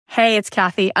Hey, it's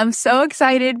Kathy. I'm so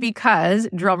excited because,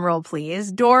 drumroll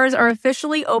please, doors are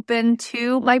officially open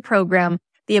to my program,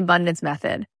 The Abundance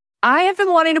Method. I have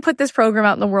been wanting to put this program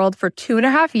out in the world for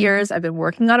 2.5 years. I've been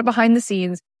working on it behind the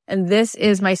scenes, and this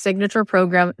is my signature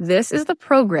program. This is the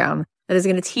program that is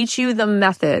going to teach you the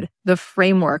method, the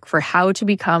framework for how to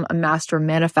become a master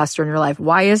manifestor in your life.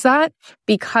 Why is that?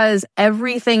 Because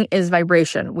everything is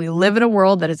vibration. We live in a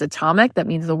world that is atomic. That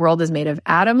means the world is made of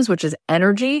atoms, which is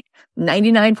energy.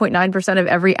 99.9% of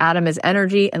every atom is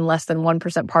energy and less than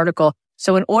 1% particle.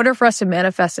 So in order for us to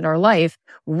manifest in our life,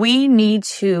 we need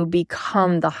to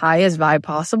become the highest vibe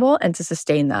possible and to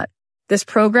sustain that. This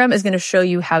program is going to show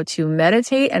you how to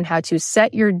meditate and how to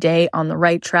set your day on the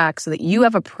right track so that you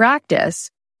have a practice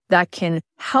that can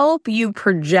help you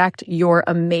project your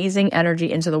amazing energy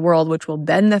into the world, which will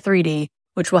bend the 3D,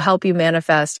 which will help you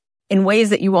manifest in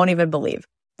ways that you won't even believe.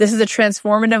 This is a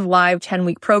transformative live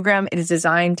 10-week program. It is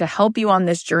designed to help you on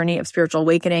this journey of spiritual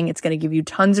awakening. It's going to give you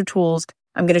tons of tools.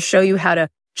 I'm going to show you how to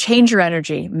change your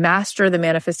energy, master the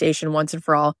manifestation once and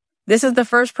for all. This is the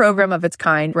first program of its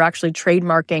kind. We're actually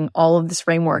trademarking all of this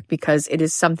framework because it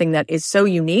is something that is so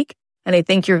unique. And I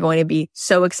think you're going to be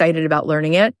so excited about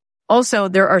learning it. Also,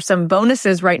 there are some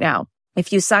bonuses right now.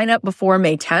 If you sign up before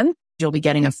May 10th, you'll be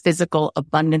getting a physical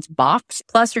abundance box.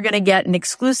 Plus, you're going to get an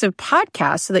exclusive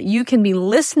podcast so that you can be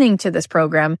listening to this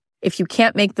program. If you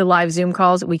can't make the live Zoom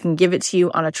calls, we can give it to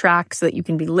you on a track so that you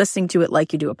can be listening to it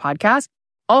like you do a podcast.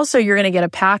 Also, you're going to get a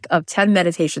pack of 10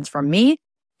 meditations from me.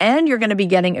 And you're going to be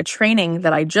getting a training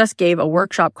that I just gave, a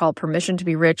workshop called Permission to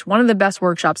be Rich, one of the best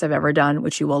workshops I've ever done,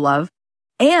 which you will love.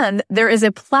 And there is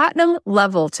a platinum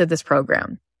level to this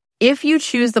program. If you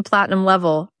choose the platinum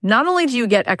level, not only do you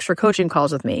get extra coaching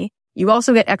calls with me, you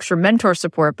also get extra mentor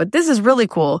support, but this is really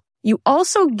cool. You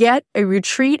also get a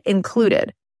retreat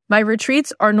included. My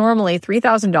retreats are normally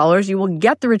 $3,000. You will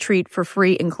get the retreat for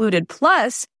free included.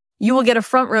 Plus, you will get a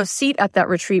front row seat at that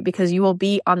retreat because you will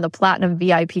be on the platinum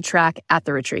VIP track at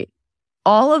the retreat.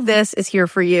 All of this is here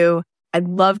for you. I'd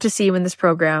love to see you in this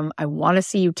program. I want to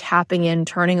see you tapping in,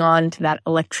 turning on to that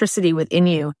electricity within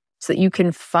you so that you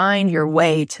can find your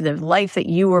way to the life that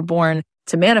you were born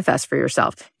to manifest for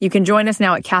yourself. You can join us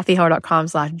now at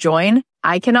kathyheller.com/join.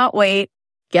 I cannot wait.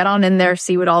 Get on in there,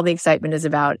 see what all the excitement is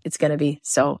about. It's going to be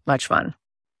so much fun.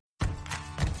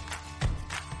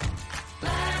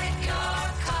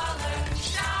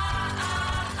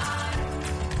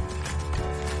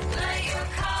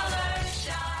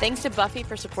 Thanks to Buffy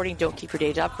for supporting Don't Keep Your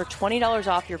Day Job. For $20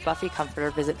 off your Buffy comforter,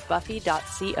 visit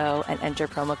buffy.co and enter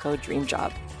promo code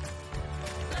DREAMJOB.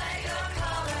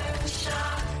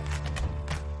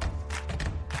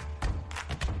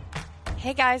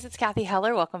 Hey guys, it's Kathy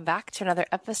Heller. Welcome back to another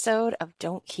episode of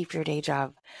Don't Keep Your Day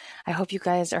Job. I hope you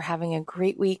guys are having a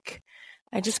great week.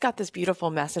 I just got this beautiful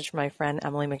message from my friend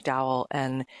Emily McDowell,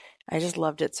 and I just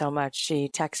loved it so much. She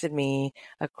texted me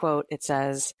a quote. It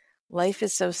says, "Life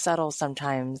is so subtle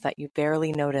sometimes that you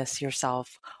barely notice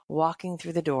yourself walking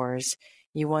through the doors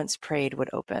you once prayed would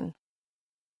open."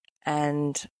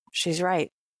 And she's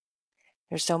right.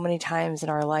 There's so many times in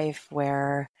our life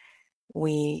where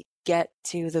we get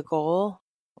to the goal,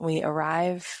 we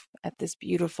arrive at this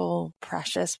beautiful,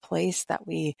 precious place that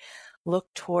we look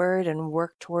toward and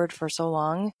work toward for so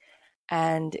long.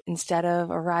 And instead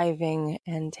of arriving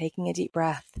and taking a deep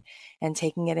breath and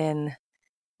taking it in,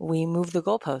 we move the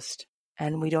goalpost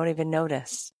and we don't even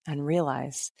notice and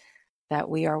realize that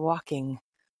we are walking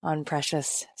on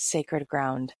precious, sacred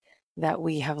ground, that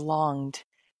we have longed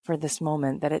for this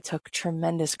moment, that it took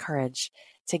tremendous courage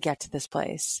to get to this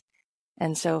place.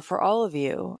 And so for all of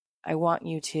you, I want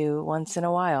you to, once in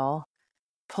a while,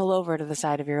 pull over to the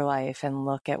side of your life and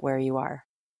look at where you are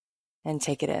and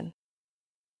take it in.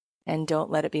 And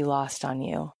don't let it be lost on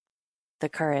you, the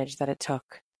courage that it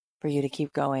took for you to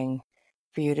keep going,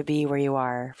 for you to be where you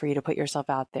are, for you to put yourself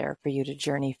out there, for you to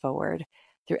journey forward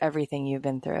through everything you've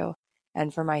been through.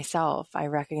 And for myself, I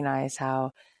recognize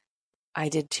how I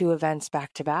did 2 events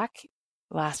back to back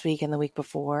last week and the week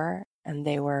before, and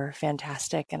they were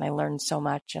fantastic. And I learned so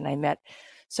much, and I met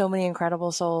so many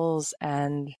incredible souls,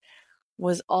 and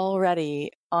was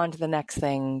already on to the next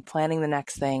thing, planning the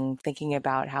next thing, thinking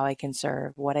about how I can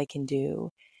serve, what I can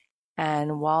do.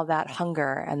 And while that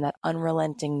hunger and that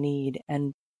unrelenting need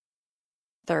and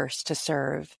thirst to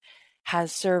serve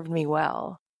has served me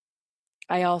well,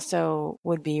 I also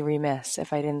would be remiss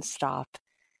if I didn't stop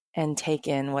and take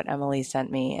in what Emily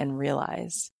sent me and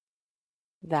realize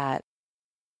that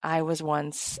I was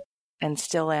once, and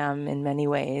still am in many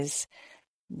ways,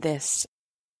 this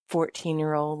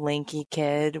 14-year-old lanky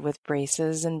kid with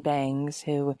braces and bangs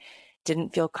who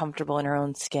didn't feel comfortable in her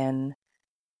own skin.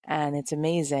 And it's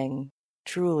amazing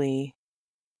truly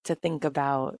to think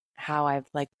about how I've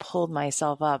like pulled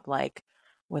myself up like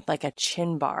with like a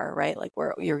chin bar, right? Like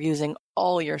where you're using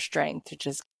all your strength to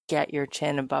just get your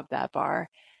chin above that bar.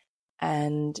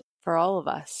 And for all of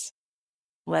us,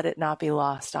 let it not be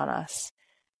lost on us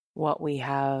what we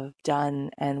have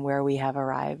done and where we have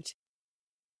arrived.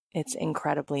 It's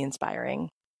incredibly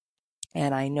inspiring.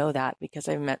 And I know that because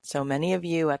I've met so many of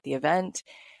you at the event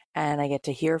and I get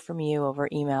to hear from you over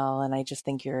email, and I just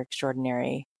think you're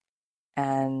extraordinary.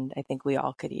 And I think we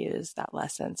all could use that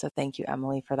lesson. So thank you,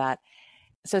 Emily, for that.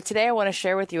 So today I want to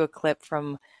share with you a clip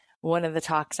from one of the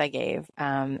talks I gave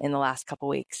in the last couple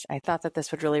weeks. I thought that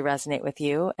this would really resonate with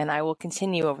you, and I will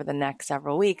continue over the next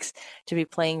several weeks to be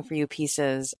playing for you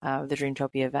pieces of the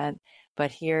Dreamtopia event.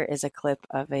 But here is a clip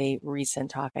of a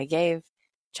recent talk I gave.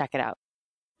 Check it out.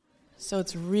 So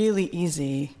it's really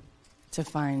easy to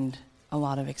find a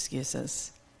lot of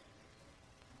excuses.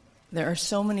 There are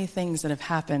so many things that have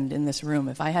happened in this room.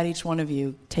 If I had each one of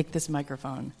you take this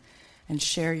microphone and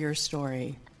share your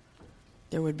story,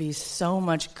 there would be so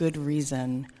much good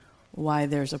reason why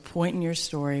there's a point in your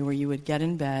story where you would get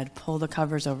in bed, pull the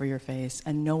covers over your face,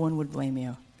 and no one would blame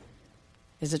you.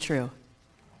 Is it true?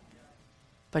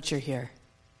 But you're here.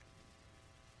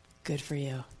 Good for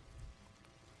you.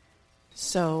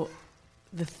 So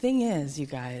the thing is, you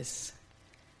guys,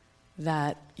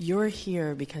 that you're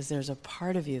here because there's a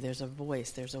part of you, there's a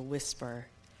voice, there's a whisper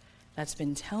that's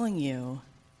been telling you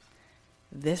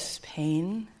this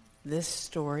pain, this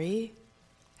story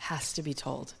has to be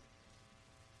told.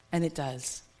 And it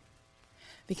does.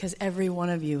 Because every one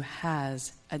of you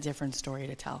has a different story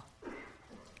to tell.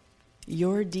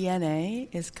 Your DNA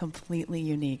is completely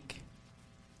unique.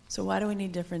 So why do we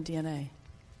need different DNA?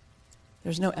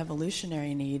 There's no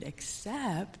evolutionary need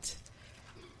except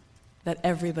that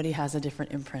everybody has a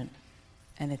different imprint,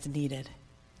 and it's needed.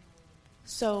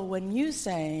 So when you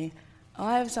say, oh,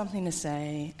 I have something to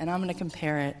say, and I'm going to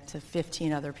compare it to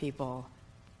 15 other people,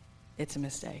 it's a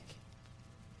mistake.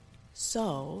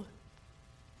 So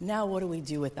now what do we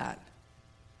do with that?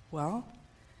 Well,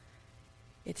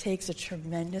 it takes a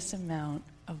tremendous amount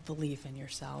of belief in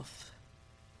yourself.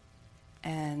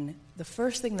 And the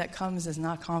first thing that comes is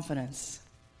not confidence.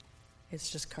 It's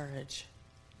just courage.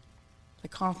 The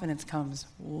confidence comes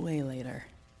way later.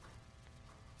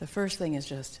 The first thing is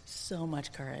just so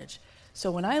much courage. So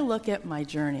when I look at my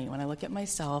journey, when I look at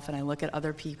myself and I look at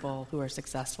other people who are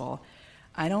successful,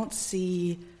 I don't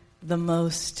see the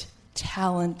most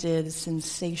talented,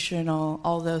 sensational,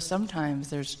 although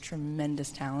sometimes there's tremendous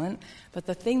talent, but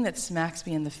the thing that smacks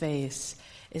me in the face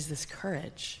is this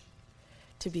courage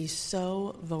to be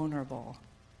so vulnerable,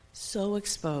 so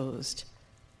exposed,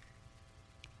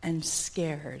 and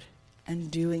scared,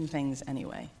 and doing things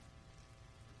anyway.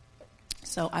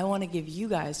 So I want to give you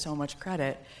guys so much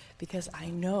credit because I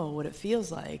know what it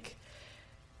feels like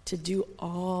to do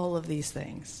all of these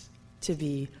things, to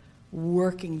be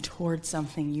working towards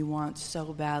something you want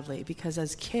so badly. Because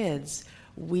as kids,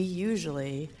 we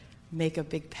usually make a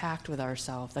big pact with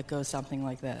ourselves that goes something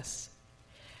like this.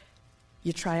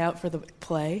 You try out for the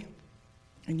play,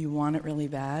 and you want it really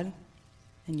bad,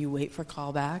 and you wait for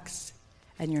callbacks,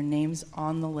 and your name's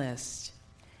on the list.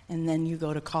 And then you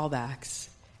go to callbacks,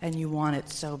 and you want it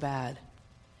so bad.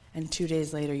 And 2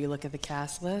 days later, you look at the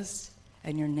cast list,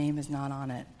 and your name is not on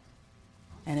it.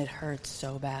 And it hurts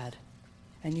so bad.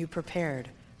 And you prepared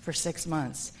for 6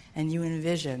 months, and you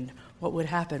envisioned what would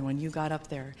happen when you got up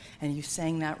there, and you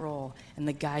sang that role, and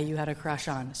the guy you had a crush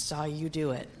on saw you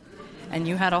do it. And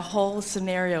you had a whole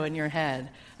scenario in your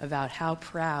head about how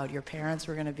proud your parents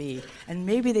were going to be. And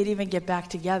maybe they'd even get back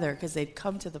together because they'd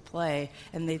come to the play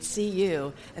and they'd see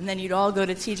you. And then you'd all go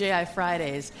to TGI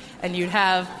Fridays and you'd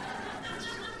have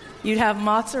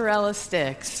mozzarella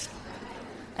sticks.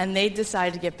 And they'd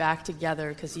decide to get back together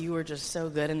because you were just so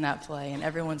good in that play and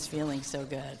everyone's feeling so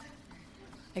good.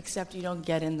 Except you don't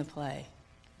get in the play.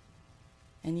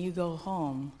 And you go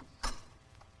home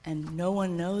and no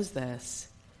one knows this.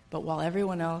 But while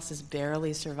everyone else is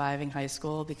barely surviving high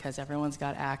school because everyone's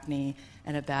got acne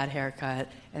and a bad haircut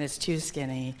and is too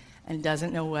skinny and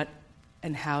doesn't know what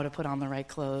and how to put on the right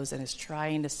clothes and is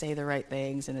trying to say the right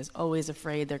things and is always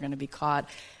afraid they're going to be caught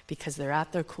because they're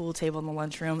at their cool table in the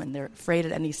lunchroom and they're afraid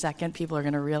at any second people are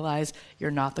going to realize you're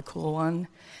not the cool one.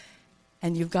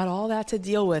 And you've got all that to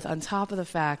deal with on top of the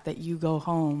fact that you go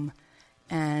home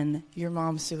and your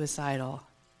mom's suicidal.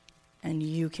 And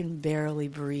you can barely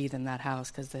breathe in that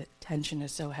house because the tension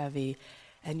is so heavy.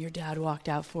 And your dad walked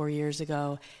out 4 years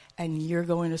ago, and you're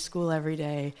going to school every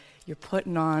day. You're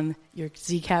putting on your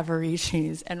Z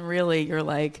Cavariccis, and really you're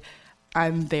like,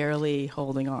 I'm barely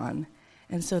holding on.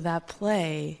 And so that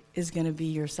play is going to be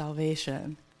your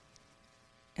salvation.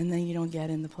 And then you don't get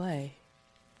in the play.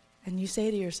 And you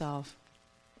say to yourself,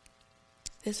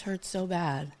 this hurts so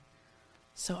bad,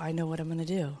 so I know what I'm going to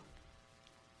do.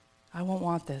 I won't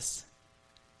want this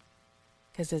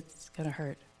because it's going to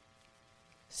hurt.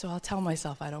 So I'll tell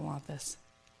myself I don't want this.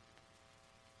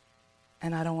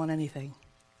 And I don't want anything.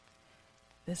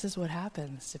 This is what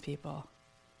happens to people.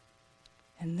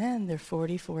 And then they're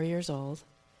 44 years old,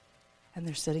 and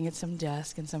they're sitting at some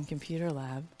desk in some computer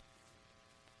lab,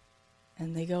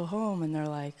 and they go home and they're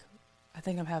like, I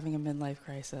think I'm having a midlife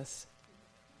crisis.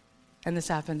 And this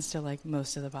happens to like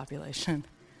most of the population.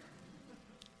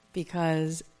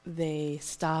 Because they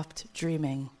stopped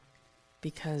dreaming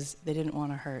because they didn't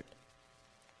want to hurt.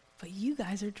 But you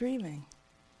guys are dreaming.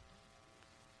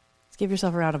 Let's give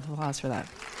yourself a round of applause for that.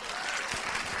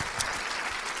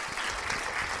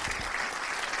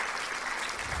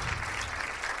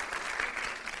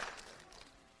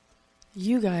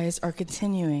 You guys are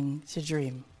continuing to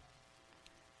dream.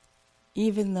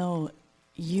 Even though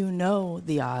you know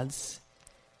the odds,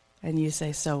 and you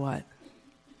say, so what?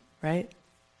 Right?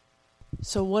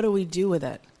 So what do we do with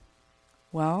it?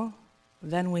 Well,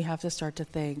 then we have to start to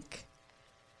think,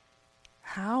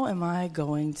 how am I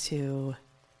going to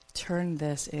turn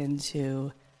this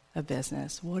into a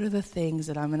business? What are the things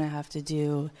that I'm going to have to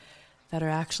do that are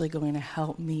actually going to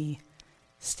help me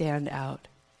stand out?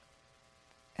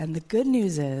 And the good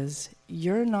news is,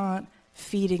 you're not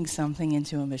feeding something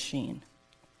into a machine.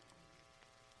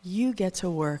 You get to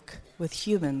work with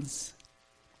humans.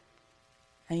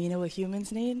 And you know what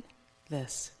humans need?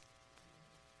 This.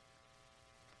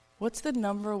 What's the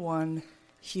number one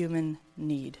human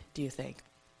need, do you think?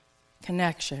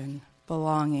 Connection,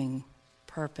 belonging,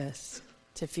 purpose,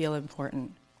 to feel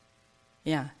important.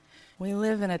 Yeah. We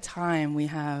live in a time we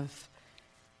have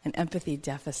an empathy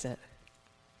deficit.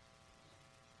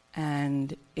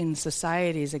 And in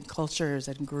societies and cultures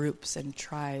and groups and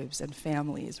tribes and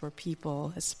families where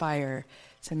people aspire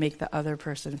to make the other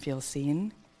person feel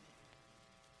seen,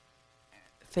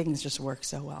 things just work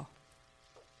so well.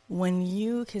 When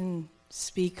you can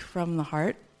speak from the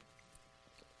heart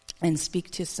and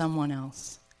speak to someone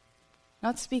else,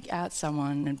 not speak at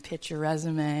someone and pitch your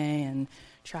resume and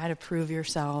try to prove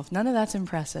yourself, none of that's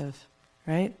impressive,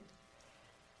 right?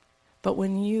 But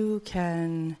when you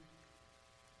can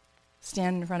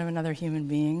stand in front of another human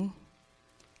being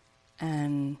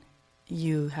and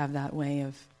you have that way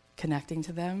of connecting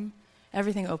to them,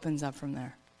 everything opens up from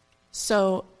there.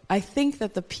 So I think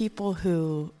that the people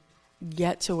who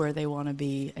get to where they want to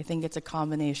be, I think it's a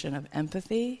combination of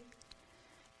empathy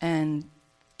and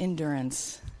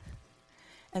endurance.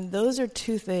 And those are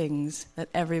two things that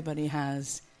everybody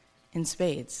has in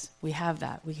spades. We have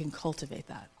that. We can cultivate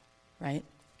that, right?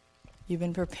 You've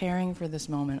been preparing for this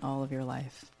moment all of your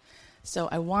life. So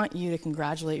I want you to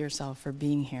congratulate yourself for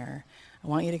being here. I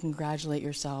want you to congratulate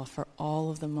yourself for all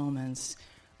of the moments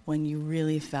when you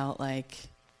really felt like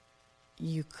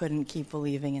you couldn't keep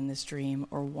believing in this dream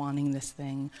or wanting this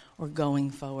thing or going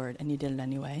forward, and you did it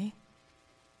anyway.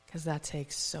 Because that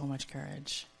takes so much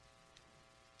courage.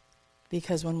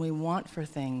 Because when we want for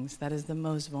things, that is the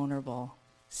most vulnerable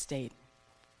state.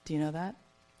 Do you know that?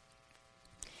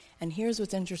 And here's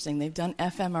what's interesting. They've done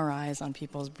fMRIs on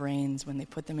people's brains when they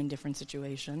put them in different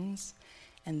situations,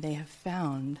 and they have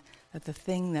found that the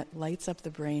thing that lights up the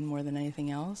brain more than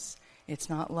anything else, it's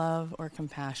not love or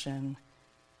compassion,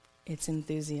 it's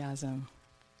enthusiasm.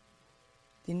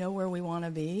 Do you know where we want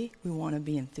to be? We want to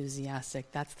be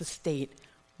enthusiastic. That's the state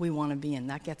we want to be in.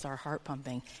 That gets our heart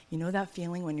pumping. You know that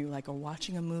feeling when you're like are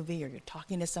watching a movie or you're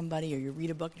talking to somebody or you read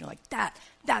a book and you're like, that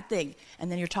thing.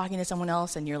 And then you're talking to someone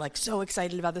else and you're like so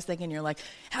excited about this thing and you're like,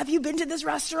 have you been to this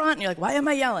restaurant? And you're like, why am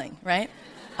I yelling, right?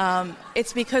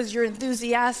 It's because you're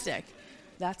enthusiastic.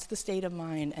 That's the state of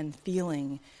mind and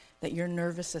feeling that your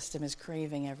nervous system is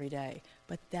craving every day.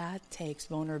 But that takes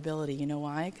vulnerability. You know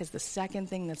why? Because the second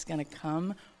thing that's going to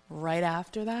come right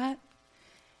after that,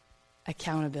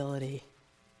 accountability.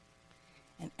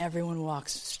 And everyone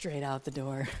walks straight out the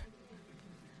door.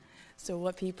 So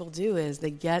what people do is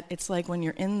it's like when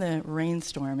you're in the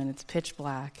rainstorm and it's pitch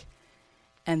black,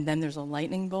 and then there's a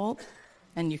lightning bolt,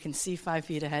 and you can see 5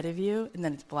 feet ahead of you, and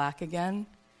then it's black again.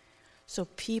 So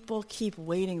people keep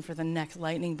waiting for the next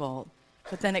lightning bolt,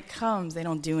 but then it comes, they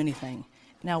don't do anything.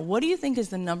 Now, what do you think is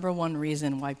the number one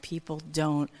reason why people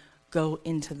don't go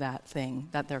into that thing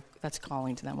that's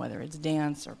calling to them, whether it's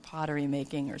dance or pottery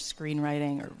making or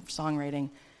screenwriting or songwriting?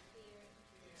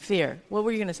 Fear. What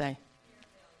were you going to say?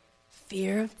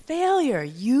 Fear of failure.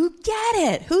 You get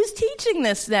it. Who's teaching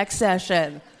this next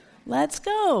session? Let's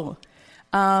go.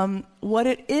 What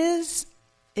it is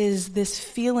is this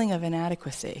feeling of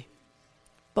inadequacy.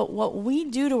 But what we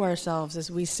do to ourselves is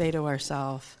we say to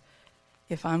ourselves,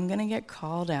 if I'm going to get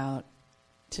called out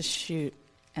to shoot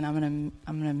and I'm going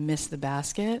to miss the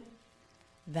basket,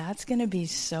 that's going to be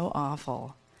so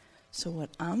awful. So what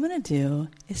I'm going to do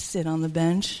is sit on the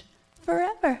bench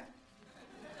forever.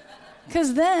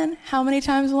 Because then, how many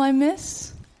times will I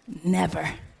miss? Never.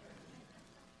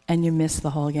 And you miss the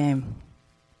whole game.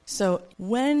 So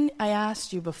when I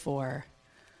asked you before,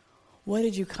 what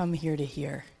did you come here to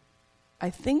hear? I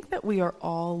think that we are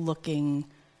all looking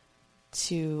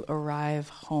to arrive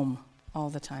home all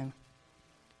the time.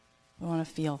 We want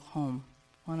to feel home.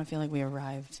 We want to feel like we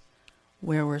arrived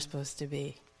where we're supposed to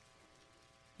be.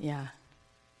 Yeah.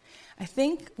 I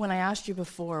think when I asked you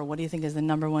before, what do you think is the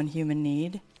number one human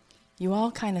need? You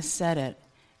all kind of said it.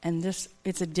 And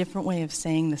it's a different way of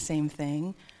saying the same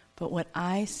thing. But what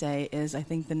I say is I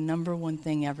think the number one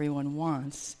thing everyone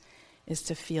wants is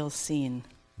to feel seen.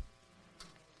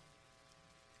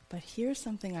 But here's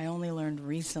something I only learned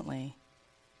recently.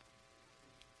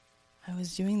 I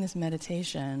was doing this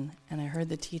meditation, and I heard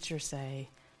the teacher say,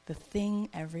 the thing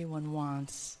everyone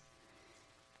wants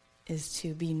is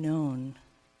to be known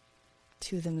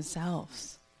to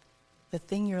themselves. The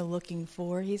thing you're looking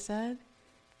for, he said,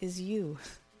 is you.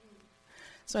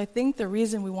 So I think the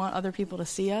reason we want other people to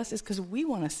see us is because we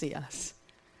want to see us.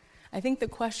 I think the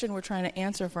question we're trying to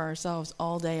answer for ourselves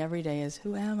all day, every day is,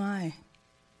 who am I?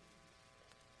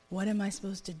 What am I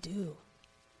supposed to do?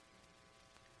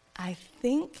 I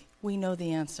think we know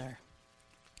the answer.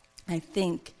 I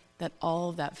think that all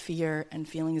of that fear and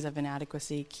feelings of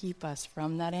inadequacy keep us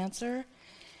from that answer.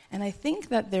 And I think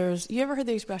that you ever heard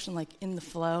the expression like in the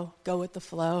flow, go with the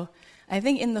flow? I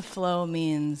think in the flow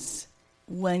means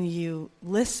when you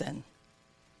listen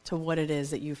to what it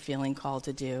is that you're feeling called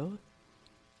to do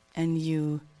and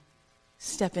you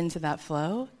step into that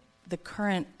flow, the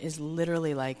current is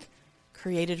literally like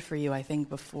created for you, I think,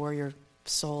 before your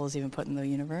soul is even put in the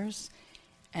universe.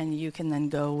 And you can then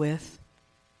go with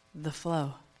the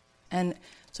flow. And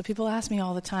so people ask me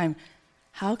all the time,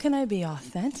 how can I be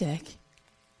authentic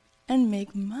and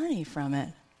make money from it?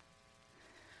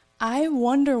 I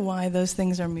wonder why those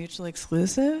things are mutually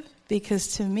exclusive,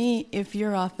 because to me, if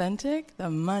you're authentic, the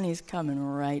money's coming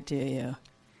right to you.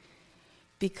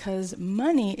 Because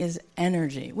money is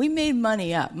energy. We made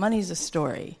money up. Money's a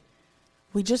story.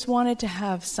 We just wanted to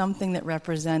have something that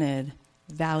represented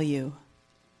value.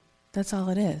 That's all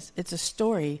it is. It's a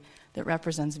story that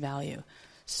represents value.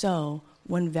 So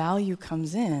when value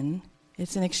comes in,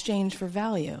 it's an exchange for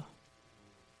value.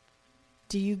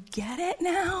 Do you get it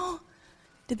now?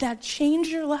 Did that change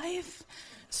your life?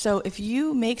 So if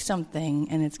you make something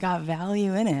and it's got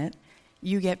value in it,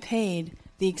 you get paid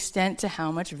the extent to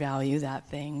how much value that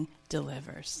thing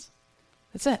delivers.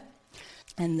 That's it.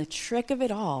 And the trick of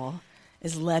it all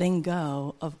is letting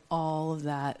go of all of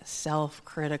that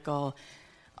self-critical,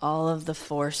 all of the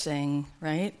forcing,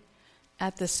 right?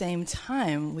 At the same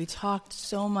time, we talked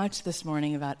so much this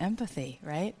morning about empathy,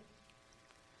 right?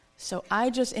 So I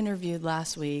just interviewed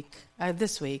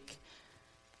this week,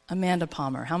 Amanda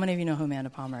Palmer. How many of you know who Amanda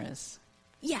Palmer is?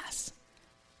 Yes.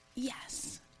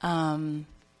 Amanda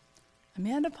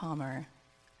Palmer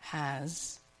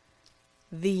has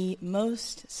the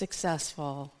most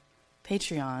successful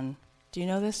Patreon. Do you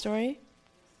know this story?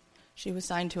 She was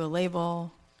signed to a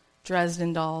label.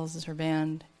 Dresden Dolls is her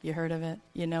band. You heard of it?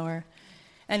 You know her?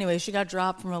 Anyway, she got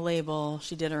dropped from a label.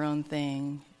 She did her own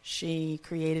thing. She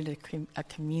created a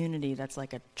community that's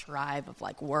like a tribe of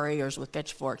like warriors with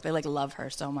pitchforks. They like love her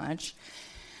so much.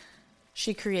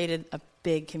 She created a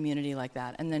big community like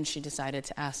that. And then she decided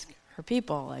to ask her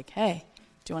people, like, hey,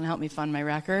 do you want to help me fund my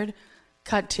record?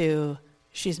 Cut to,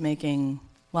 she's making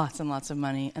lots and lots of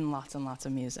money and lots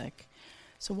of music.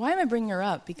 So why am I bringing her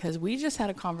up? Because we just had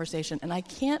a conversation, and I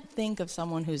can't think of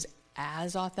someone who's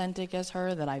as authentic as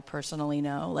her that I personally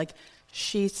know. Like,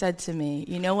 she said to me,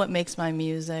 you know what makes my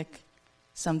music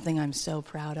something I'm so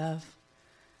proud of?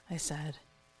 I said,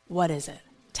 what is it?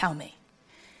 Tell me.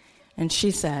 And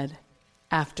she said,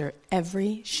 after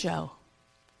every show,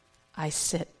 I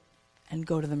sit and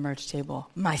go to the merch table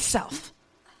myself.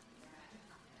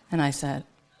 And I said,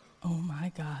 oh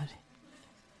my God,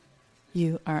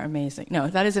 you are amazing. No,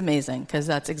 that is amazing, because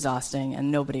that's exhausting, and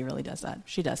nobody really does that.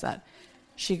 She does that.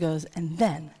 She goes, and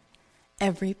then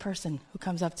every person who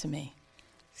comes up to me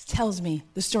tells me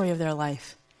the story of their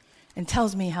life and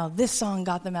tells me how this song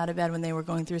got them out of bed when they were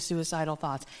going through suicidal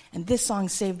thoughts, and this song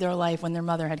saved their life when their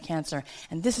mother had cancer,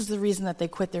 and this is the reason that they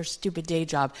quit their stupid day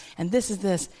job, and this is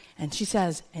this. And she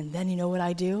says, and then you know what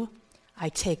I do? I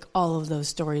take all of those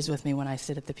stories with me when I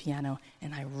sit at the piano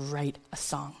and I write a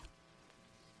song.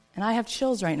 And I have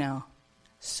chills right now.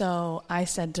 So I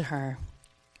said to her,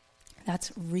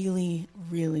 that's really,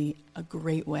 really a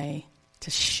great way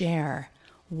to share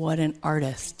what an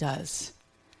artist does.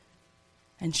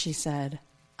 And she said,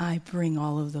 I bring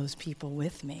all of those people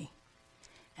with me.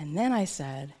 And then I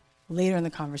said, later in the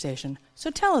conversation, so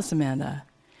tell us, Amanda,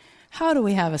 how do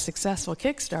we have a successful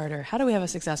Kickstarter? How do we have a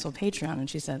successful Patreon? And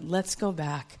she said, let's go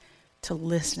back to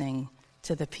listening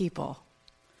to the people.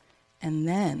 And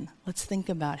then let's think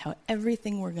about how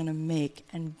everything we're going to make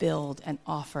and build and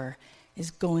offer is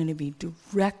going to be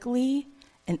directly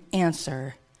an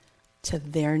answer to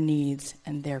their needs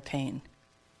and their pain.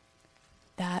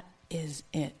 That is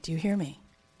it. Do you hear me?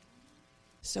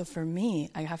 So for me,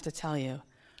 I have to tell you,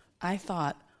 I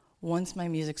thought once my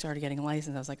music started getting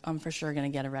licensed, I was like, I'm for sure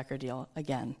going to get a record deal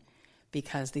again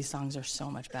because these songs are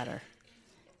so much better.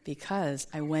 Because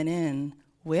I went in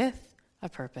with a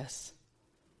purpose.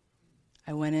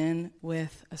 I went in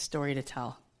with a story to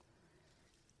tell.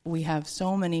 We have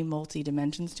so many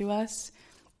multi-dimensions to us.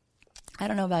 I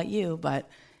don't know about you, but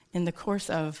in the course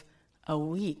of a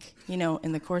week,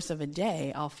 in the course of a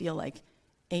day, I'll feel like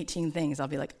 18 things. I'll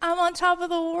be like, I'm on top of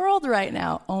the world right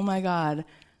now. Oh my God,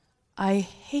 I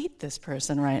hate this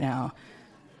person right now.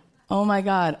 Oh my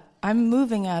God, I'm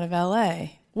moving out of LA.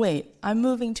 Wait, I'm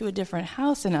moving to a different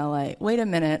house in LA. Wait a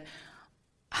minute.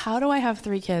 How do I have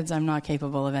 3 kids? I'm not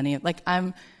capable of any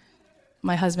of,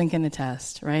 my husband can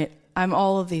attest, right? I'm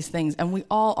all of these things, and we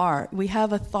all are. We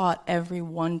have a thought every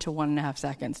 1 to 1.5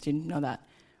 seconds. Do you know that?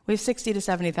 We have 60 to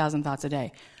 70,000 thoughts a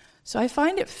day. So I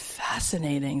find it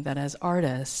fascinating that as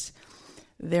artists,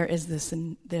 there is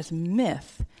this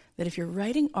myth that if you're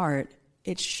writing art,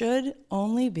 it should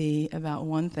only be about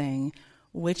one thing,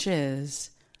 which is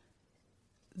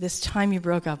this time you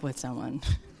broke up with someone.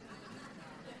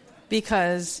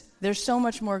 Because there's so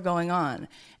much more going on.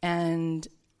 And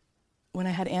when I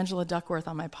had Angela Duckworth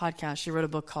on my podcast, she wrote a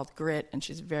book called Grit, and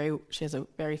she has a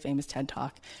very famous TED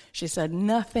Talk. She said,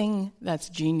 nothing that's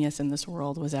genius in this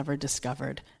world was ever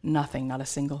discovered. Nothing, not a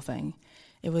single thing.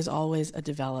 It was always a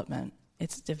development.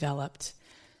 It's developed.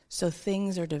 So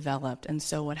things are developed. And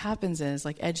so what happens is,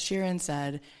 like Ed Sheeran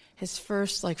said, his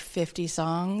first 50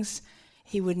 songs,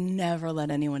 he would never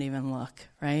let anyone even look,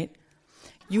 right?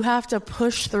 You have to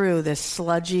push through this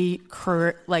sludgy,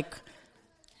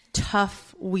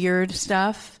 tough, weird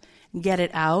stuff, get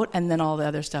it out, and then all the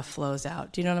other stuff flows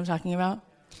out. Do you know what I'm talking about?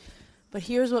 But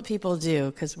here's what people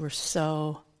do, because we're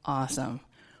so awesome.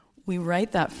 We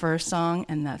write that first song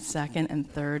and that second and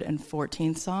third and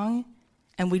 14th song,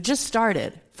 and we just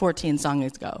started 14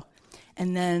 songs ago.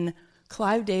 And then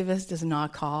Clive Davis does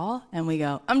not call, and we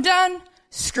go, I'm done,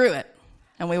 screw it,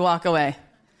 and we walk away.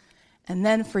 And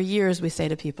then for years we say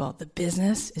to people, the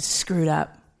business is screwed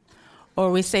up.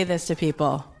 Or we say this to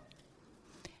people,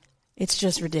 it's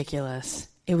just ridiculous.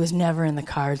 It was never in the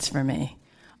cards for me.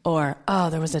 Or, oh,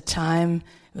 there was a time,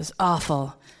 it was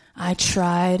awful. I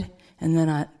tried, and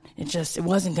then it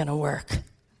wasn't going to work.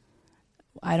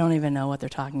 I don't even know what they're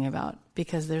talking about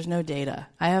because there's no data.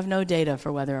 I have no data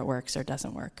for whether it works or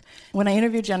doesn't work. When I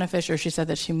interviewed Jenna Fischer, she said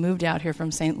that she moved out here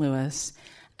from St. Louis,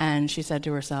 and she said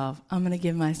to herself, I'm going to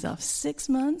give myself 6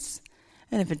 months,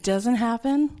 and if it doesn't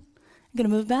happen, I'm going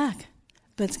to move back.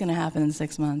 But it's going to happen in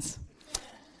 6 months.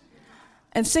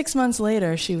 And 6 months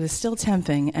later, she was still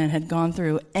temping and had gone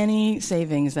through any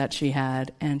savings that she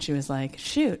had, and she was like,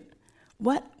 shoot,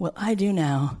 what will I do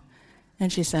now?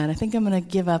 And she said, I think I'm going to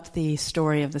give up the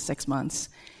story of the 6 months.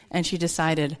 And she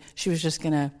decided she was just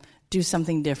going to do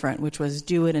something different, which was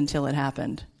do it until it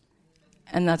happened.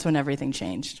 And that's when everything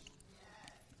changed.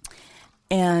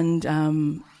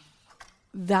 And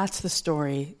that's the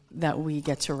story that we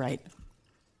get to write.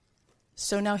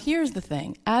 So now here's the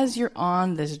thing. As you're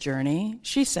on this journey,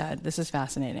 she said, this is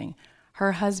fascinating,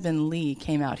 her husband Lee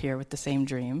came out here with the same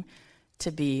dream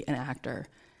to be an actor.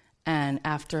 And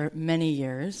after many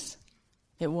years,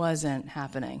 it wasn't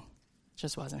happening. It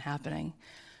just wasn't happening.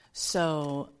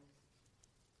 So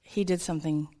he did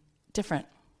something different.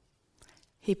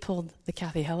 He pulled the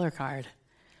Kathy Heller card,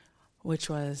 which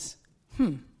was,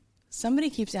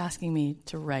 somebody keeps asking me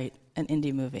to write an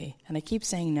indie movie, and I keep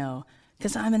saying no,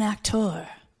 because I'm an actor.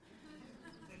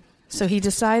 So he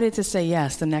decided to say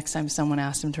yes the next time someone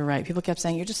asked him to write. People kept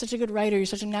saying, you're just such a good writer, you're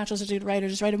such a natural, such a good writer,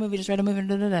 just write a movie, da,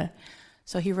 da, da.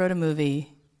 So he wrote a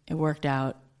movie, it worked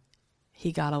out.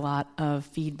 He got a lot of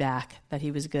feedback that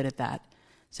he was good at that.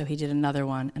 So he did another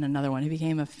one and another one. He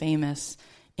became a famous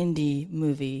indie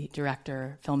movie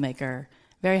director, filmmaker,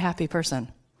 very happy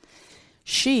person.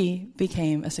 She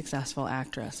became a successful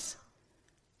actress.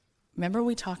 Remember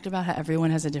we talked about how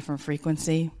everyone has a different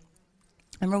frequency?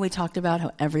 Remember we talked about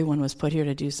how everyone was put here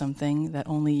to do something that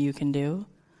only you can do?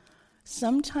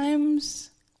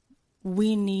 Sometimes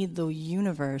we need the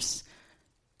universe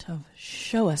to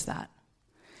show us that.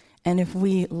 And if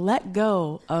we let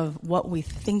go of what we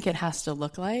think it has to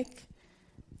look like,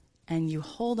 and you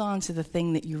hold on to the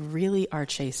thing that you really are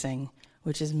chasing,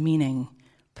 which is meaning,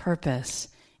 purpose,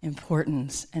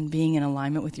 importance, and being in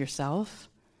alignment with yourself,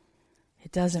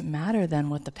 it doesn't matter then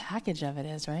what the package of it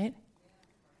is, right?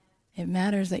 It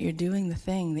matters that you're doing the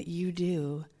thing that you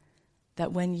do,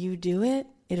 that when you do it,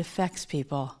 it affects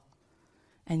people.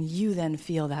 And you then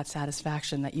feel that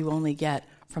satisfaction that you only get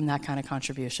from that kind of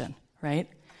contribution, right?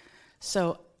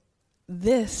 So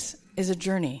this is a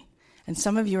journey. And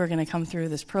some of you are going to come through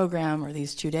this program or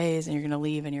these 2 days and you're going to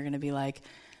leave and you're going to be like,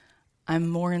 I'm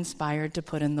more inspired to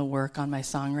put in the work on my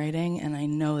songwriting, and I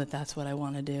know that that's what I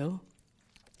want to do.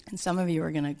 And some of you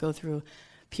are going to go through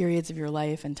periods of your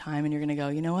life and time and you're going to go,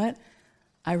 you know what?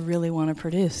 I really want to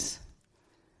produce.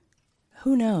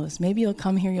 Who knows? Maybe you'll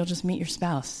come here, you'll just meet your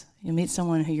spouse. You'll meet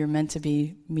someone who you're meant to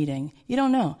be meeting. You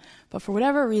don't know. But for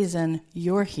whatever reason,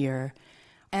 you're here.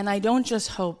 And I don't just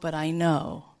hope, but I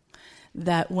know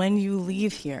that when you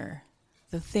leave here,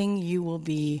 the thing you will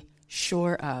be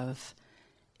sure of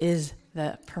is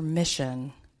the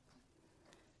permission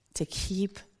to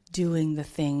keep doing the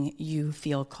thing you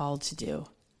feel called to do.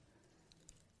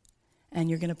 And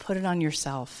you're going to put it on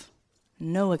yourself.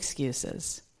 No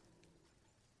excuses.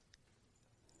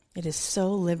 It is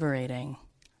so liberating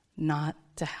not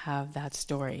to have that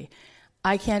story.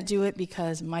 I can't do it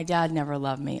because my dad never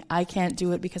loved me. I can't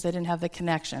do it because I didn't have the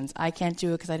connections. I can't do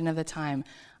it because I didn't have the time.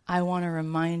 I want to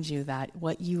remind you that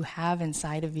what you have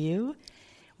inside of you,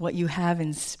 what you have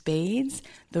in spades,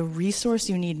 the resource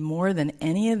you need more than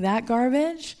any of that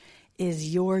garbage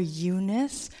is your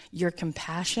you-ness, your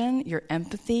compassion, your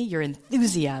empathy, your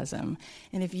enthusiasm.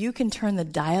 And if you can turn the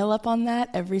dial up on that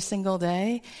every single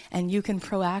day, and you can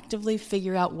proactively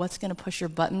figure out what's going to push your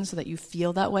buttons so that you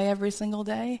feel that way every single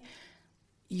day,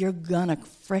 you're gonna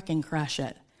frickin' crush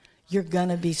it. You're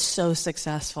gonna be so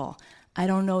successful. I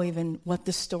don't know even what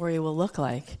the story will look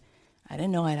like. I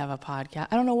didn't know I'd have a podcast.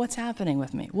 I don't know what's happening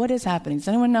with me. What is happening? Does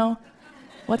anyone know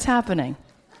what's happening?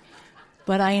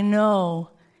 But I know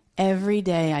every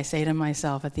day I say to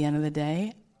myself at the end of the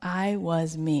day, I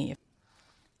was me.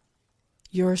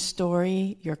 Your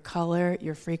story, your color,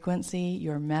 your frequency,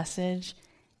 your message,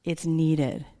 it's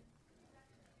needed.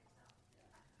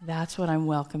 That's what I'm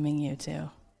welcoming you to.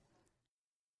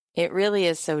 It really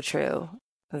is so true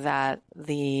that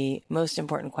the most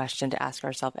important question to ask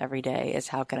ourselves every day is,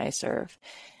 how can I serve?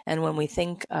 And when we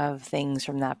think of things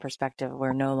from that perspective,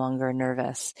 we're no longer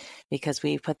nervous because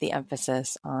we put the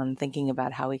emphasis on thinking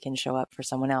about how we can show up for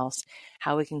someone else,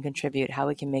 how we can contribute, how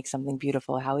we can make something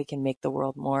beautiful, how we can make the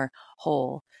world more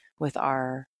whole with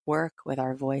our work, with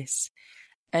our voice.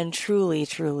 And truly,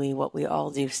 truly, what we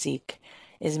all do seek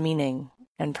is meaning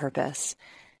and purpose.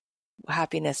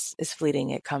 Happiness is fleeting,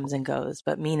 it comes and goes,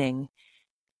 but meaning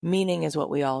is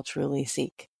what we all truly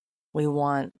seek. We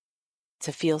want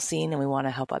to feel seen and we want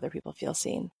to help other people feel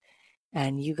seen.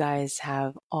 And you guys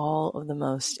have all of the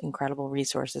most incredible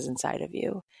resources inside of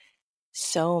you.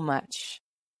 So much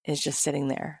is just sitting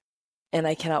there. And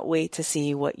I cannot wait to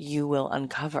see what you will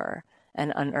uncover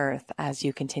and unearth as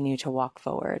you continue to walk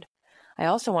forward. I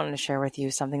also wanted to share with you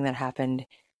something that happened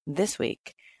this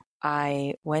week.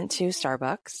 I went to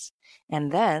Starbucks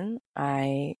and then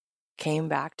I came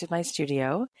back to my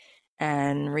studio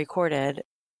and recorded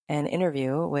an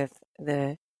interview with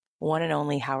the one and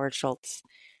only Howard Schultz.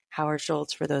 Howard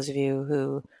Schultz, for those of you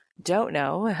who don't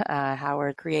know,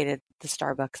 Howard created the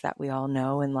Starbucks that we all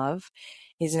know and love.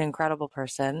 He's an incredible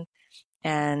person.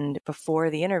 And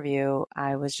before the interview,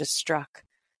 I was just struck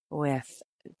with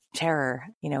terror.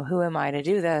 Who am I to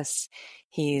do this?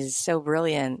 He's so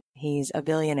brilliant. He's a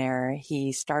billionaire.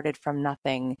 He started from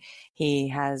nothing. He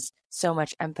has so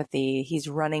much empathy. He's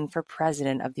running for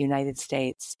president of the United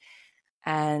States.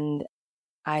 And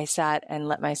I sat and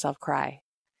let myself cry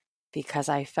because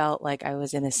I felt like I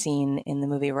was in a scene in the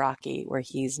movie Rocky where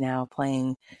he's now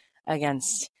playing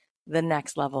against the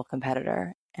next level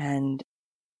competitor. And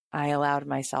I allowed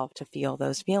myself to feel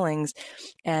those feelings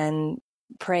and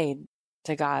prayed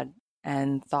to God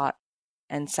and thought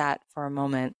and sat for a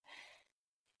moment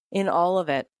in all of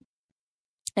it.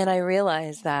 And I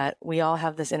realized that we all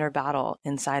have this inner battle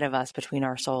inside of us between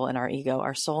our soul and our ego.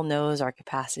 Our soul knows our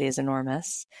capacity is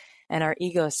enormous, and our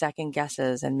ego second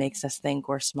guesses and makes us think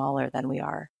we're smaller than we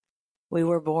are. We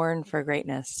were born for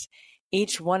greatness,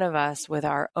 each one of us with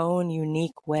our own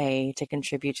unique way to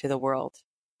contribute to the world.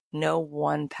 No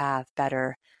one path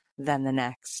better than the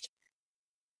next.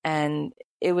 And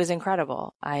it was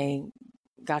incredible. I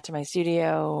got to my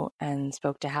studio and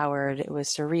spoke to Howard. It was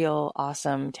surreal,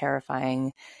 awesome,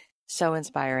 terrifying, so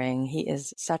inspiring. He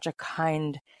is such a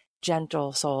kind,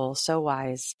 gentle soul, so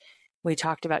wise. We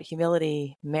talked about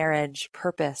humility, marriage,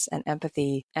 purpose, and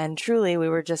empathy. And truly, we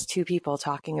were just two people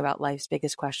talking about life's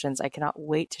biggest questions. I cannot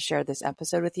wait to share this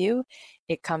episode with you.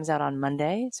 It comes out on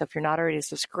Monday. So if you're not already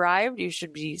subscribed, you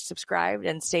should be subscribed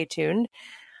and stay tuned.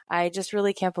 I just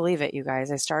really can't believe it, you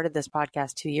guys. I started this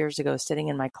podcast 2 years ago, sitting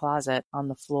in my closet on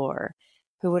the floor.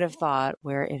 Who would have thought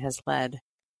where it has led?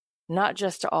 Not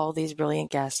just to all these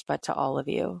brilliant guests, but to all of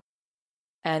you.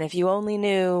 And if you only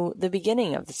knew the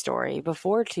beginning of the story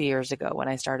before 2 years ago when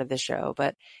I started the show,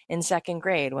 but in second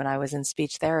grade when I was in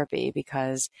speech therapy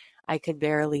because I could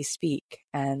barely speak.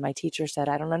 And my teacher said,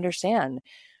 I don't understand.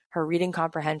 Her reading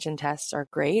comprehension tests are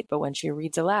great, but when she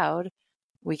reads aloud,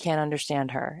 we can't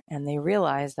understand her. And they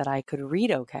realized that I could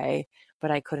read okay,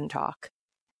 but I couldn't talk.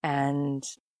 And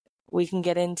we can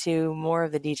get into more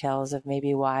of the details of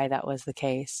maybe why that was the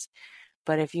case.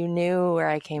 But if you knew where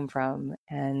I came from,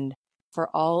 and for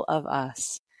all of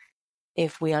us,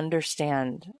 if we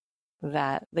understand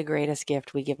that the greatest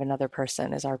gift we give another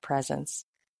person is our presence,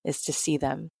 is to see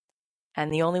them.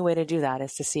 And the only way to do that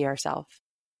is to see ourselves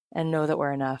and know that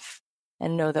we're enough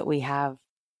and know that we have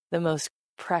the most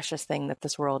precious thing that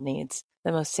this world needs,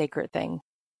 the most sacred thing,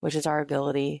 which is our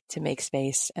ability to make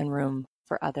space and room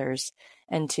for others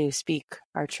and to speak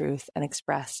our truth and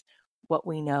express what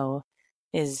we know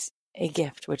is a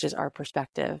gift, which is our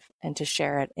perspective, and to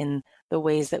share it in the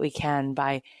ways that we can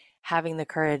by having the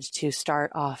courage to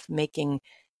start off making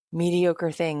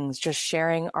mediocre things, just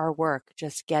sharing our work,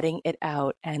 just getting it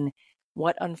out. And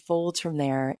what unfolds from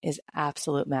there is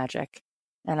absolute magic.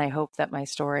 And I hope that my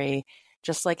story,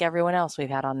 just like everyone else we've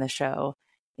had on this show,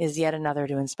 is yet another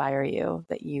to inspire you,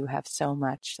 that you have so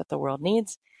much that the world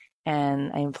needs.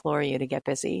 And I implore you to get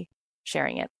busy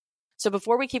sharing it. So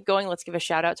before we keep going, let's give a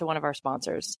shout out to one of our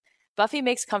sponsors. Buffy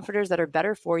makes comforters that are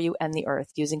better for you and the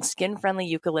earth using skin-friendly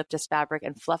eucalyptus fabric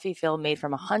and fluffy fill made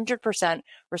from 100%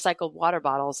 recycled water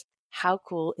bottles. How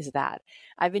cool is that?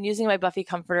 I've been using my Buffy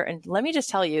comforter, and let me just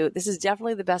tell you, this is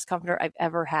definitely the best comforter I've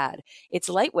ever had. It's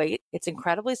lightweight, it's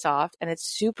incredibly soft, and it's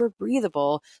super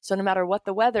breathable, so no matter what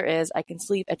the weather is, I can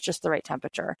sleep at just the right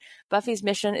temperature. Buffy's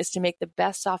mission is to make the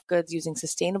best soft goods using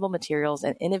sustainable materials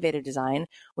and innovative design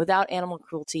without animal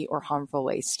cruelty or harmful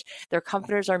waste. Their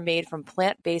comforters are made from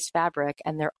plant-based fabric,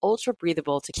 and they're ultra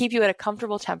breathable to keep you at a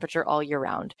comfortable temperature all year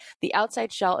round. The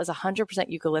outside shell is 100%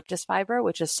 eucalyptus fiber,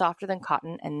 which is softer than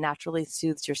cotton and naturally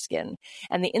soothes your skin.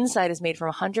 And the inside is made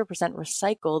from 100%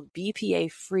 recycled,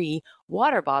 BPA-free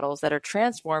water bottles that are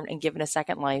transformed and given a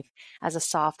second life as a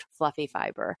soft, fluffy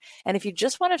fiber. And if you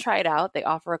just want to try it out, they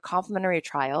offer a complimentary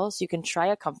trial, so you can try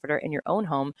a comforter in your own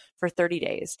home for 30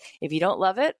 days. If you don't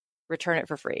love it, return it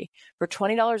for free. For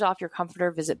 $20 off your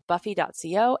comforter, visit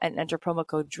buffy.co and enter promo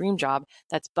code DREAMJOB.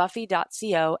 That's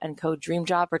buffy.co and code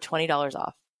DREAMJOB for $20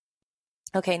 off.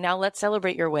 Okay, now let's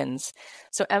celebrate your wins.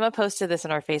 So Emma posted this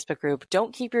in our Facebook group.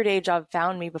 Don't keep your day job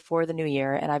found me before the new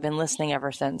year, and I've been listening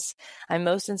ever since. I'm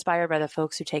most inspired by the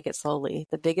folks who take it slowly.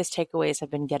 The biggest takeaways have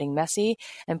been getting messy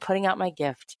and putting out my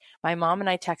gift. My mom and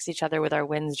I text each other with our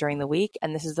wins during the week,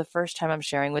 and this is the first time I'm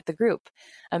sharing with the group.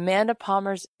 Amanda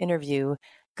Palmer's interview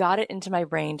got it into my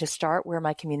brain to start where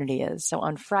my community is. So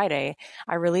on Friday,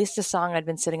 I released a song I'd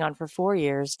been sitting on for 4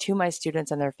 years to my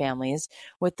students and their families.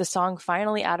 With the song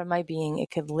finally out of my being, it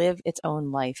could live its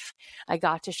own life. I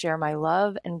got to share my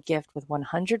love and gift with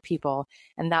 100 people,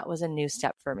 and that was a new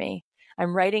step for me.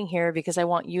 I'm writing here because I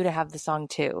want you to have the song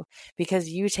too, because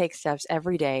you take steps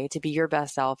every day to be your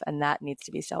best self, and that needs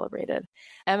to be celebrated.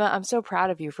 Emma, I'm so proud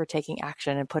of you for taking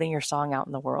action and putting your song out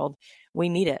in the world. We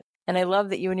need it. And I love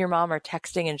that you and your mom are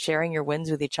texting and sharing your wins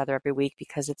with each other every week,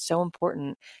 because it's so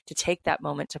important to take that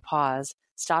moment to pause,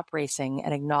 stop racing,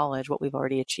 and acknowledge what we've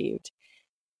already achieved.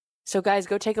 So guys,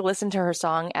 go take a listen to her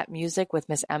song at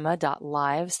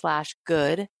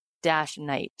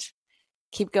musicwithmissemma.live/good-night.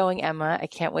 Keep going, Emma. I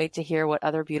can't wait to hear what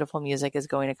other beautiful music is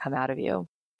going to come out of you.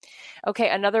 Okay,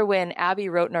 another win. Abby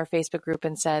wrote in our Facebook group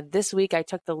and said, this week I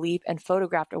took the leap and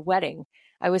photographed a wedding.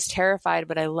 I was terrified,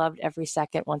 but I loved every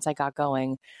second once I got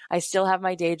going. I still have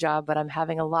my day job, but I'm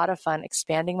having a lot of fun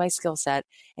expanding my skill set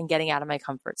and getting out of my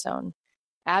comfort zone.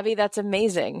 Abby, that's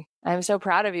amazing. I'm so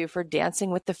proud of you for dancing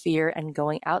with the fear and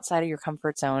going outside of your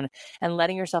comfort zone and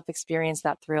letting yourself experience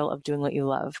that thrill of doing what you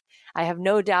love. I have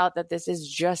no doubt that this is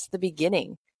just the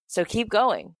beginning. So keep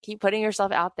going, keep putting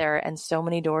yourself out there, and so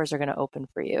many doors are going to open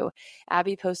for you.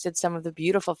 Abby posted some of the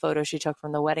beautiful photos she took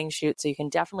from the wedding shoot, so you can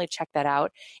definitely check that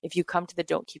out if you come to the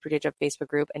Don't Keep Your Day Job Facebook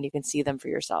group, and you can see them for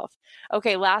yourself.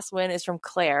 Okay, last win is from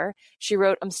Claire. She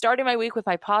wrote, I'm starting my week with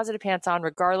my positive pants on,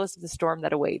 regardless of the storm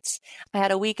that awaits. I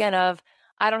had a weekend of,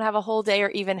 I don't have a whole day or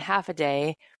even half a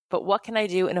day, but what can I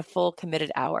do in a full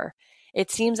committed hour? It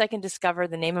seems I can discover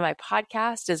the name of my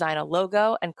podcast, design a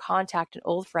logo, and contact an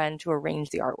old friend to arrange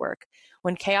the artwork.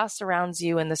 When chaos surrounds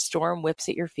you and the storm whips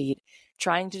at your feet,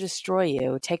 trying to destroy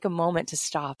you, take a moment to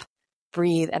stop,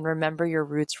 breathe, and remember your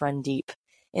roots run deep.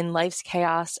 In life's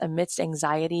chaos, amidst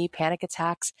anxiety, panic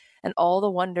attacks, and all the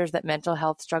wonders that mental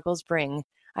health struggles bring,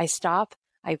 I stop,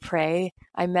 I pray,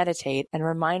 I meditate, and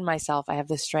remind myself I have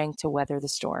the strength to weather the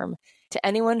storm. To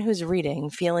anyone who's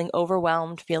reading, feeling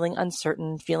overwhelmed, feeling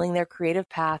uncertain, feeling their creative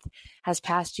path has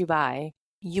passed you by,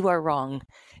 you are wrong.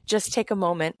 Just take a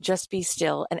moment, just be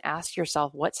still, and ask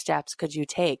yourself, what steps could you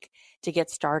take to get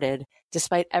started?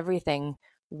 Despite everything,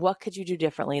 what could you do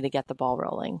differently to get the ball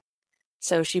rolling?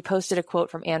 So she posted a quote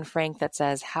from Anne Frank that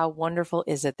says, how wonderful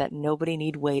is it that nobody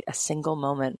need wait a single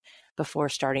moment before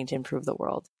starting to improve the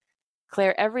world?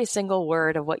 Claire, every single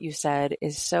word of what you said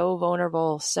is so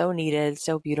vulnerable, so needed,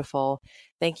 so beautiful.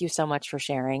 Thank you so much for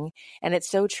sharing. And it's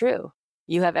so true.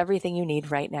 You have everything you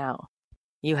need right now.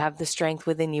 You have the strength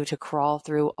within you to crawl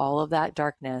through all of that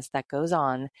darkness that goes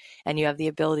on, and you have the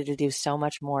ability to do so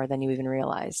much more than you even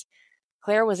realize.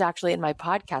 Claire was actually in my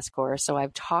podcast course, so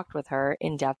I've talked with her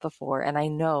in depth before, and I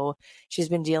know she's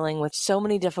been dealing with so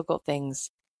many difficult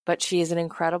things. But she is an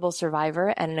incredible survivor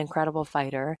and an incredible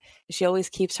fighter. She always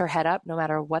keeps her head up no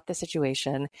matter what the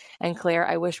situation. And Claire,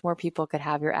 I wish more people could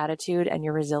have your attitude and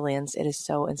your resilience. It is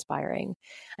so inspiring.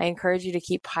 I encourage you to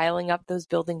keep piling up those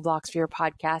building blocks for your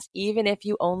podcast, even if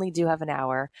you only do have an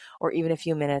hour or even a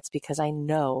few minutes, because I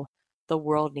know the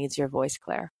world needs your voice,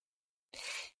 Claire.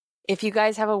 If you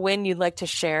guys have a win you'd like to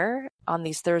share on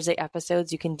these Thursday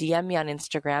episodes, you can DM me on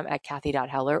Instagram at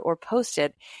Kathy.Heller or post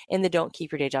it in the Don't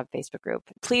Keep Your Day Job Facebook group.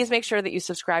 Please make sure that you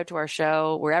subscribe to our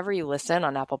show wherever you listen,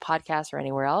 on Apple Podcasts or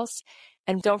anywhere else.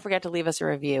 And don't forget to leave us a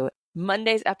review.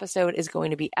 Monday's episode is going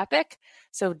to be epic,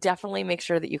 so definitely make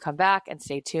sure that you come back and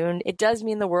stay tuned. It does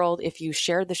mean the world if you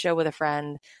shared the show with a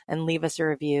friend and leave us a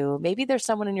review. Maybe there's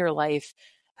someone in your life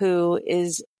who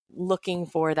is looking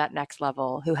for that next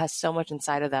level, who has so much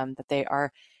inside of them that they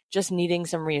are just needing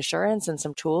some reassurance and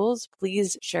some tools.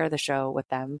 Please share the show with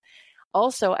them.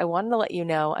 Also, I wanted to let you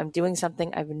know I'm doing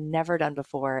something I've never done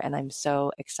before, and I'm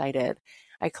so excited.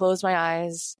 I closed my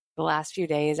eyes the last few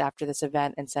days after this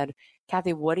event and said,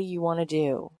 Kathy, what do you want to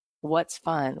do? What's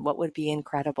fun? What would be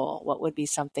incredible? What would be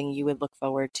something you would look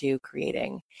forward to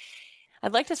creating?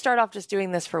 I'd like to start off just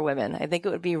doing this for women. I think it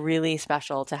would be really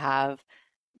special to have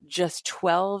just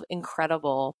 12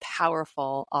 incredible,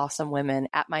 powerful, awesome women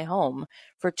at my home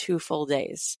for 2 full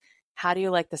days. How do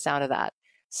you like the sound of that?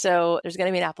 So there's going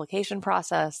to be an application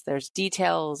process. There's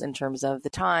details in terms of the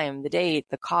time, the date,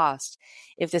 the cost.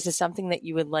 If this is something that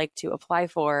you would like to apply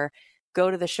for,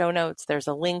 go to the show notes. There's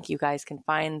a link. You guys can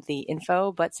find the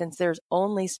info. But since there's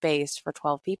only space for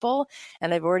 12 people,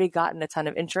 and I've already gotten a ton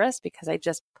of interest because I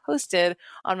just posted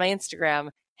on my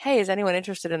Instagram, hey, is anyone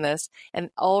interested in this? And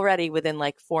already within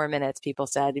like 4 minutes, people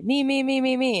said,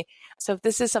 me. So if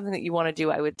this is something that you want to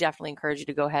do, I would definitely encourage you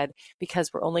to go ahead,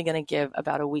 because we're only going to give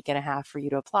about a week and a half for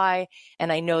you to apply.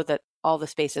 And I know that all the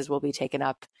spaces will be taken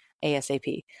up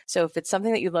ASAP. So if it's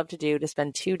something that you'd love to do, to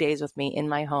spend 2 days with me in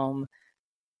my home,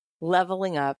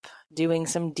 leveling up, doing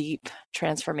some deep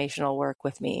transformational work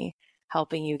with me,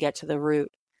 helping you get to the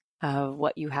root of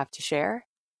what you have to share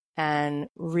and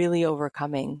really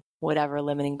overcoming whatever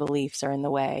limiting beliefs are in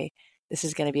the way. This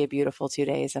is going to be a beautiful 2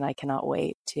 days, and I cannot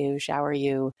wait to shower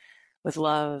you with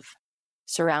love,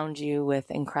 surround you with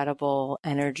incredible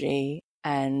energy,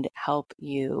 and help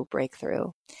you break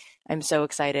through. I'm so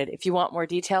excited. If you want more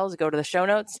details, go to the show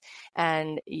notes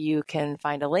and you can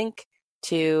find a link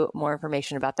to more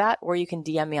information about that, or you can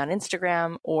DM me on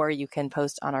Instagram, or you can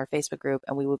post on our Facebook group,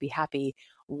 and we will be happy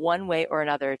one way or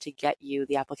another to get you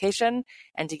the application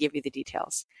and to give you the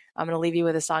details. I'm going to leave you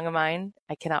with a song of mine.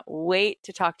 I cannot wait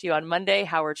to talk to you on Monday.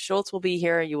 Howard Schultz will be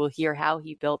here. You will hear how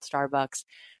he built Starbucks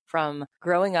from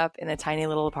growing up in a tiny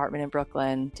little apartment in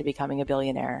Brooklyn to becoming a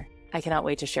billionaire. I cannot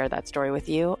wait to share that story with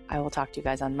you. I will talk to you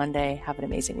guys on Monday. Have an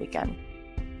amazing weekend.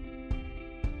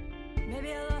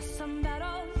 Maybe I lost some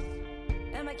battles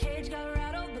and my cage got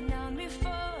rattled, but now and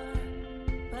before,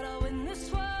 but I'll win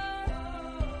this war.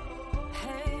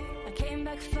 Hey, I came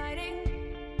back fighting,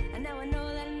 and now I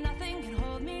know that nothing can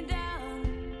hold me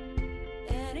down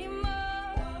anymore.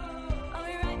 I'll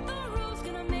rewrite the rules,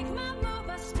 gonna make my move.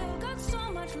 I still got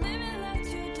so much left.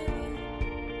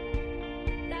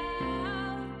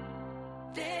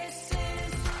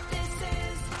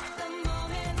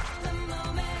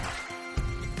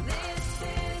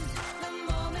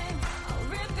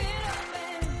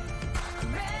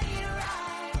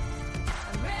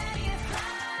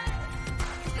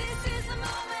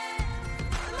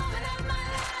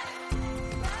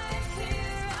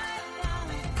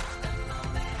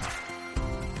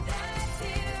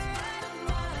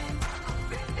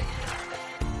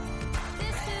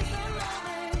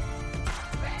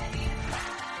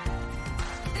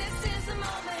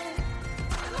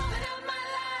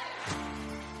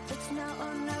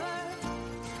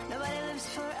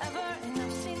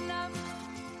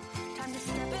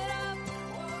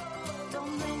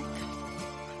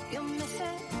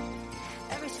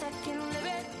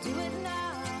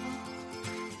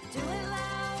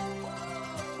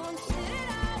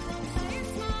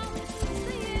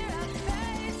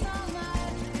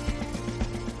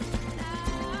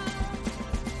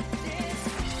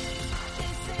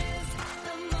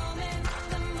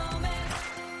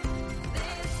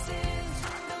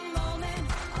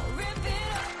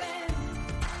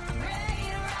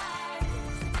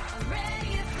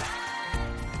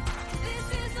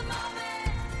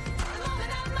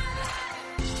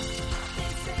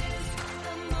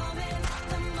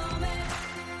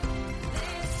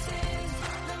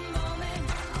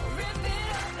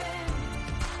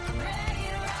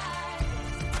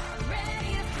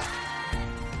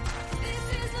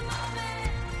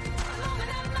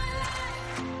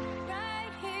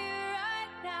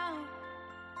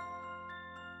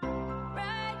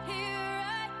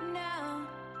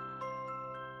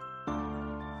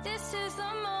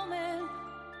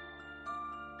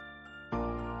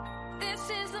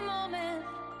 This is the moment.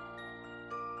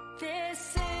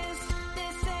 This is